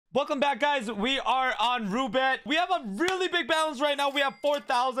Welcome back, guys. We are on Roulette. We have a really big balance right now. We have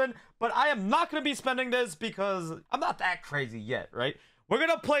 4,000, but I am not going to be spending this because I'm not that crazy yet, right? We're going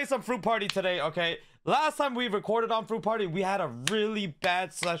to play some Fruit Party today, okay? Last time we recorded on Fruit Party, we had a really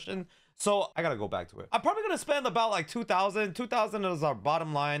bad session. So I gotta go back to it. I'm probably gonna spend about like 2,000. 2,000 is our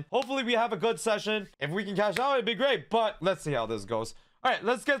bottom line. Hopefully we have a good session. If we can cash out, it'd be great. But let's see how this goes. All right,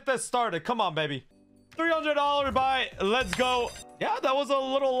 let's get this started. Come on, baby. $300 buy. Let's go. Yeah, that was a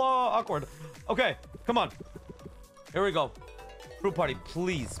little awkward. Okay, come on. Here we go. Fruit Party,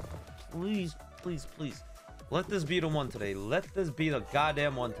 please. Please, please, please. Let this be the one today. Let this be the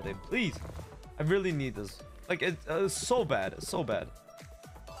goddamn one today. Please. I really need this. Like, it's so bad. It's so bad.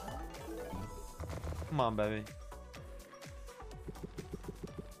 Come on, baby.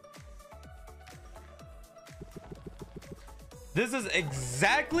 This is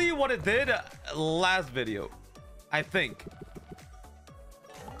exactly what it did last video, I think.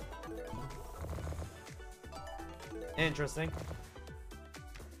 Interesting.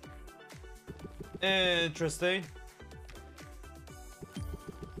 Interesting.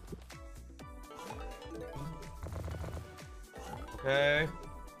 Okay.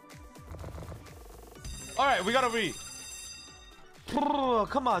 All right, we gotta read.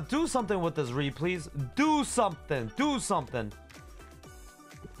 Come on, do something with this read, please. Do something. Do something.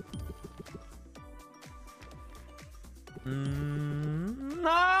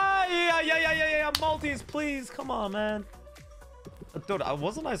 Yeah. Multis, please. Come on, man. Dude,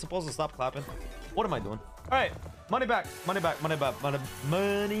 wasn't I supposed to stop clapping? What am I doing? All right, money back. Money back. Money back.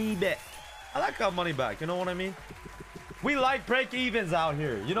 Money back. I like our money back. You know what I mean? We like break evens out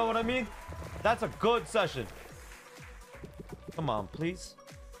here. You know what I mean? That's a good session. Come on, please.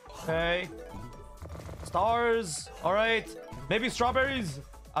 Okay. Stars. All right. Maybe strawberries.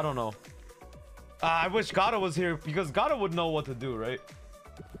 I don't know. I wish Gato was here because Gato would know what to do, right?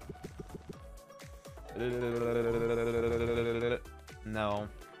 No.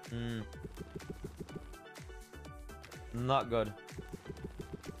 Not good.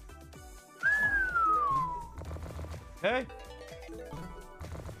 Okay.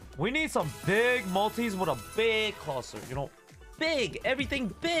 We need some big multis with a big cluster, you know, big,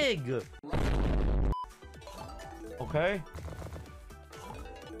 everything big. Okay.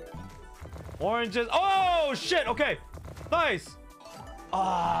 Oranges. Oh, shit. Okay. Nice.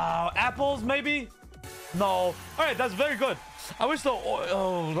 Apples, maybe? No. All right, that's very good. I wish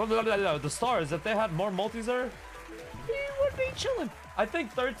the stars, if they had more multis there, we would be chilling. I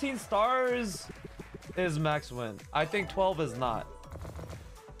think 13 stars is max win. I think 12 is not.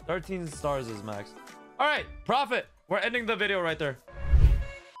 13 stars is max. All right, profit. We're ending the video right there.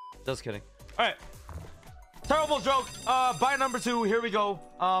 Just kidding. All right, terrible joke. Buy number 2. Here we go.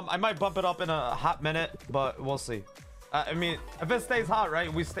 I might bump it up in a hot minute, but we'll see. I mean, if it stays hot,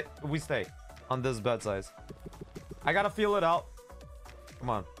 right, we stay on this bet size. I gotta feel it out. Come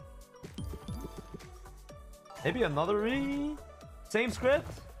on. Maybe another same script?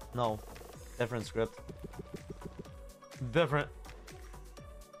 No, different script. Different.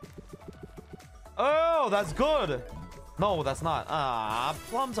 Oh, that's good. No, that's not.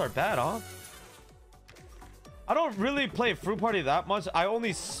 Plums are bad, huh? I don't really play Fruit Party that much. I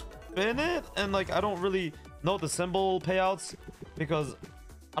only spin it, and like I don't really know the symbol payouts because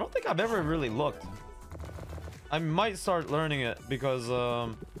I don't think I've ever really looked. I might start learning it because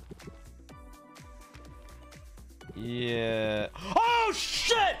yeah. Oh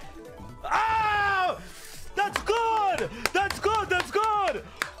shit! Oh! That's good! That's good! That's good!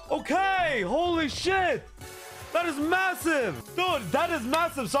 Okay, holy shit! That is massive! Dude, that is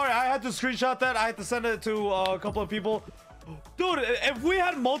massive. Sorry, I had to screenshot that. I had to send it to a couple of people. Dude, if we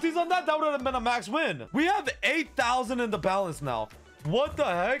had multis on that, that would have been a max win. We have 8,000 in the balance now. What the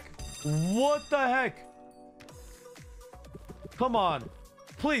heck? What the heck? Come on.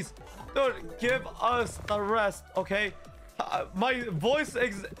 Please. Dude, give us the rest, okay? My voice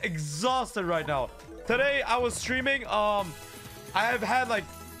is exhausted right now. Today, I was streaming. I have had like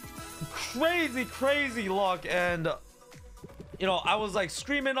crazy luck, and you know, I was like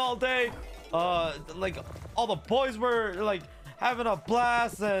screaming all day. Like all the boys were like having a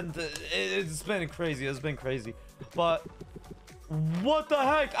blast, and it's been crazy. It's been crazy. But what the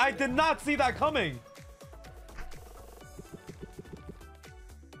heck? I did not see that coming.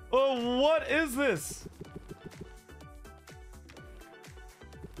 Oh, what is this?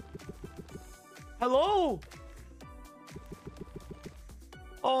 Hello?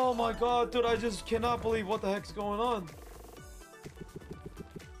 Oh my god, dude, I just cannot believe what the heck's going on.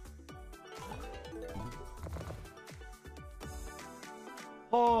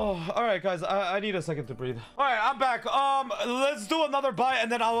 Oh, all right, guys. I need a second to breathe. All right, I'm back. Let's do another buy, and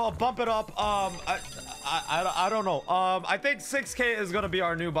then I'll bump it up. I don't know. I think 6K is gonna be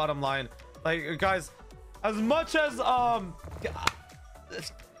our new bottom line. Like, guys, as much as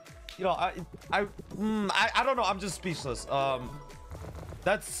you know, I don't know. I'm just speechless.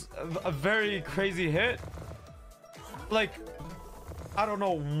 That's a very crazy hit. Like, I don't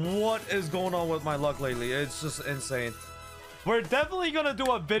know what is going on with my luck lately. It's just insane. We're definitely gonna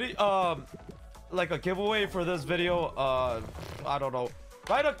do a video, like a giveaway for this video. I don't know.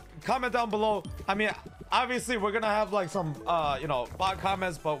 Write a comment down below. I mean, obviously we're gonna have like some, you know, bot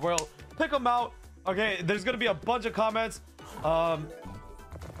comments, but we'll pick them out. Okay, there's gonna be a bunch of comments.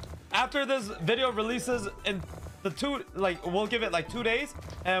 After this video releases in the we'll give it like 2 days,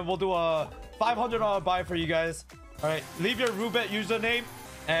 and we'll do a $500 buy for you guys. All right, leave your Roobet username,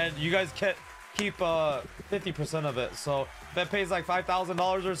 and you guys can keep 50% of it. So if it pays like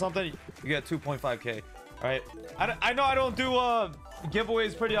 $5,000 or something, you get 2.5K. All right, I know I don't do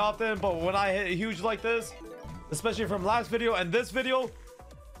giveaways pretty often, but when I hit huge like this, especially from last video and this video,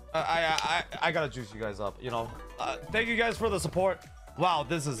 I gotta juice you guys up. You know, thank you guys for the support. Wow,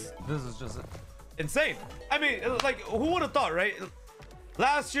 this is just insane. I mean, like, who would have thought, right?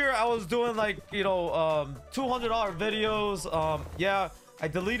 Last year I was doing like, you know, $200 videos. Yeah, I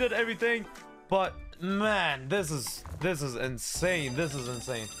deleted everything, but man, this is insane. This is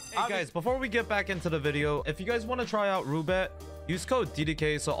insane. Hey guys, before we get back into the video, if you guys want to try out Roobet, use code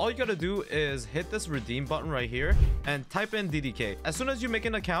DDK. So all you gotta do is hit this redeem button right here and type in DDK. As soon as you make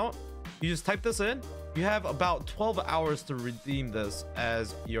an account, you just type this in. You have about 12 hours to redeem this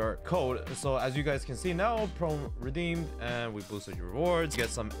as your code. So as you guys can see now, promo redeemed, and we boosted your rewards. Get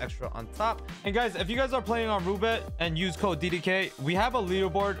some extra on top. And guys, if you guys are playing on Roobet and use code DDK, we have a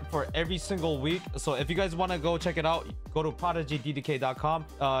leaderboard for every single week. So if you guys want to go check it out, go to prodigyddk.com,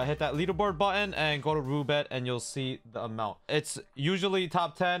 hit that leaderboard button and go to Roobet, and you'll see the amount. It's usually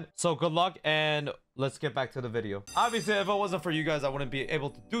top 10. So good luck, and let's get back to the video. Obviously, if it wasn't for you guys, I wouldn't be able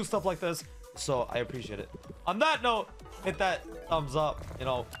to do stuff like this. So I appreciate it. On that note, hit that thumbs up, you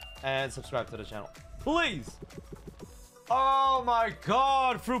know, and subscribe to the channel, please. Oh my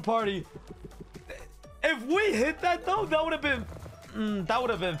god, fruit party. If we hit that though, that would have been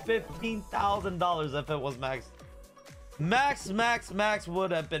 $15,000 if it was max. Max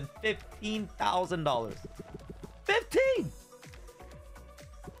would have been $15,000. 15.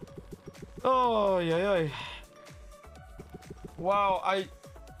 Oh yeah. Wow,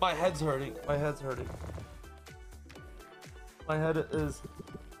 my head's hurting. My head's hurting. My head is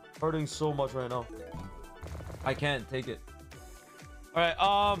hurting so much right now. I can't take it. All right,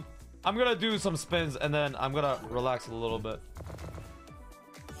 I'm gonna do some spins and then I'm gonna relax a little bit.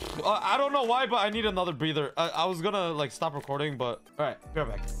 I don't know why, but I need another breather. I was gonna like stop recording, but all right, be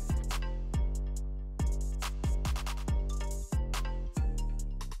right back.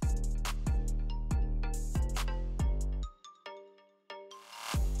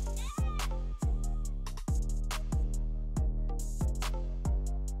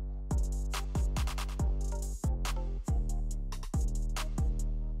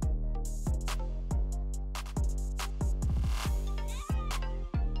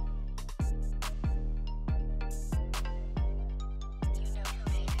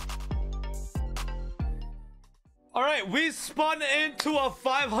 All right, we spun into a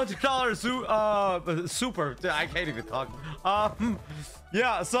 $500 super. I can't even talk.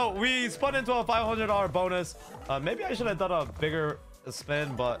 Yeah, so we spun into a $500 bonus. Maybe I should have done a bigger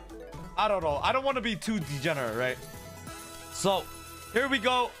spin, but I don't know. I don't want to be too degenerate, right? So here we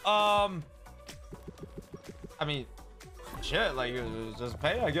go. I mean, shit, like just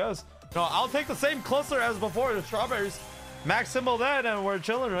pay, I guess. No, I'll take the same cluster as before, the strawberries. Max symbol that, and we're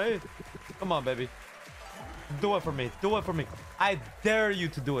chilling, right? Come on, baby. Do it for me. Do it for me. I dare you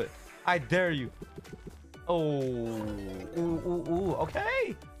to do it. I dare you. Oh. Ooh.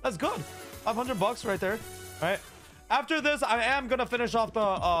 Okay. That's good. 500 bucks right there. All right. After this, I am going to finish off the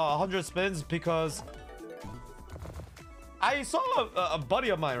 100 spins because I saw a buddy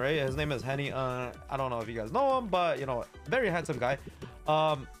of mine, right? His name is Henny. I don't know if you guys know him, but, you know, very handsome guy.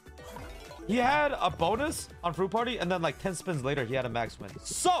 He had a bonus on Fruit Party, and then like 10 spins later, he had a max win.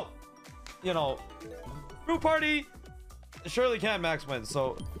 So, you know, Fruit Party surely can't max win,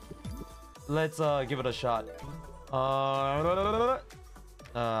 so let's give it a shot.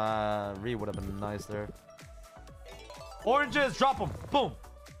 Re would have been nice there. Oranges, drop them. Boom.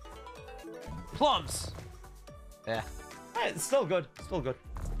 Plums. Yeah. Right, it's still good. Still good.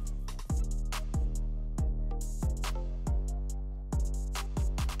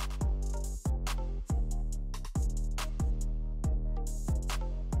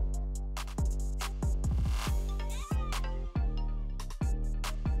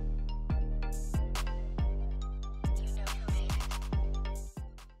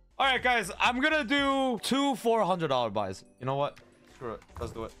 All right, guys, I'm gonna do two $400 buys. You know what? Screw it.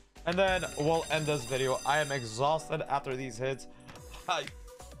 Let's do it. And then we'll end this video. I am exhausted after these hits. I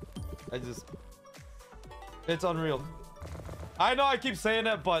just... It's unreal. I know I keep saying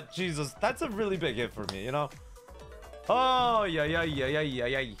it, but Jesus, that's a really big hit for me, you know? Oh,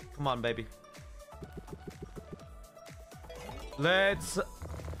 yeah. Come on, baby. Let's...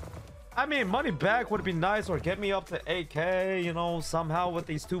 I mean, money back would be nice, or get me up to 8K, you know, somehow with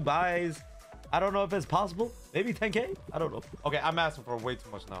these two buys. I don't know if it's possible. Maybe 10K? I don't know. Okay, I'm asking for way too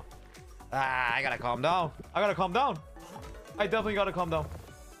much now. I gotta calm down. I definitely gotta calm down.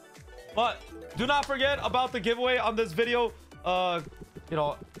 But do not forget about the giveaway on this video. You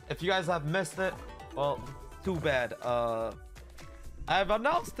know, if you guys have missed it, well, too bad. I've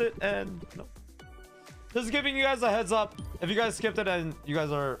announced it, and you know, just giving you guys a heads up. If you guys skipped it and you guys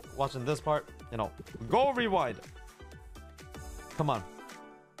are watching this part, you know, go rewind. Come on.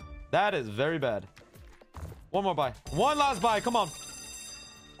 That is very bad. One more buy. One last buy. Come on.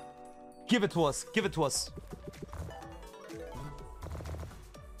 Give it to us. Give it to us.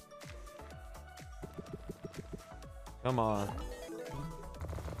 Come on.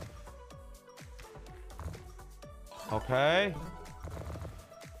 Okay.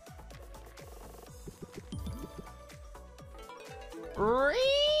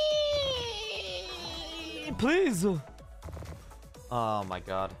 Please. Oh my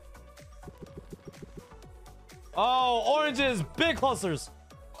god. Oh, oranges, big clusters.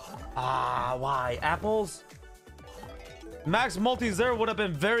 Why? Apples? Max multis there would have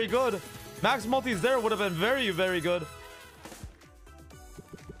been very good. Max multis there would have been very, very good.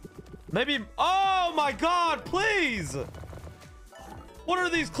 Maybe. Oh my god, please. What are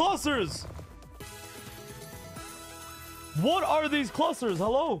these clusters? What are these clusters?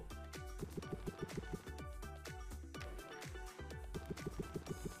 Hello?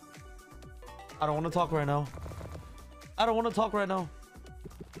 I don't want to talk right now. I don't want to talk right now.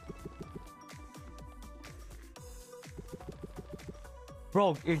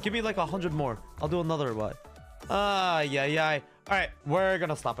 Bro, give me like 100 more. I'll do another buy. Yeah. All right, we're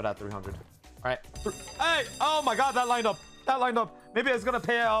gonna stop it at 300. All right. Hey, oh my god, that lined up. That lined up. Maybe it's gonna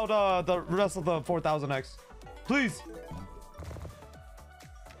pay out the rest of the 4,000x. Please.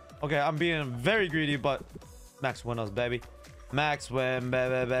 Okay, I'm being very greedy, but max win us, baby. Max win,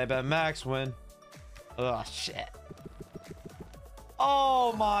 baby, max win. Oh shit.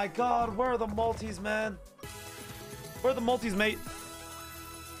 Oh my god, where are the multis, man? Where are the multis, mate?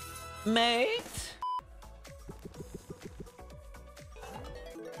 Mate?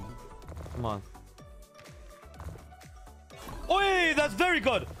 Come on. Oi, that's very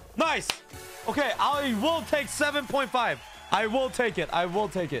good. Nice. Okay, I will take 7.5. I will take it. I will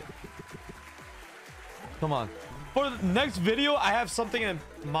take it. Come on. For the next video, I have something in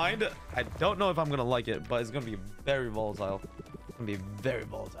mind. I don't know if I'm gonna like it, but it's gonna be very volatile. It's gonna be very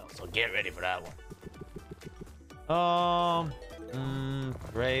volatile, so get ready for that one.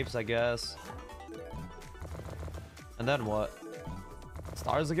 Grapes, I guess. And then what?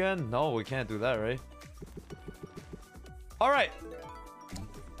 Stars again? No, we can't do that, right? All right.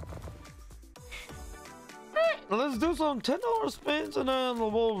 Let's do some $10 spins, and then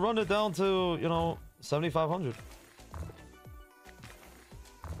we'll run it down to, you know, 7,500.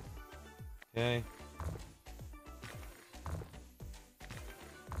 Okay.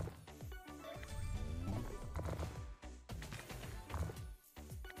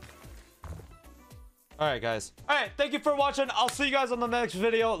 All right, guys. All right, thank you for watching. I'll see you guys on the next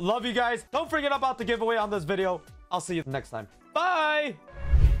video. Love you guys. Don't forget about the giveaway on this video. I'll see you next time. Bye.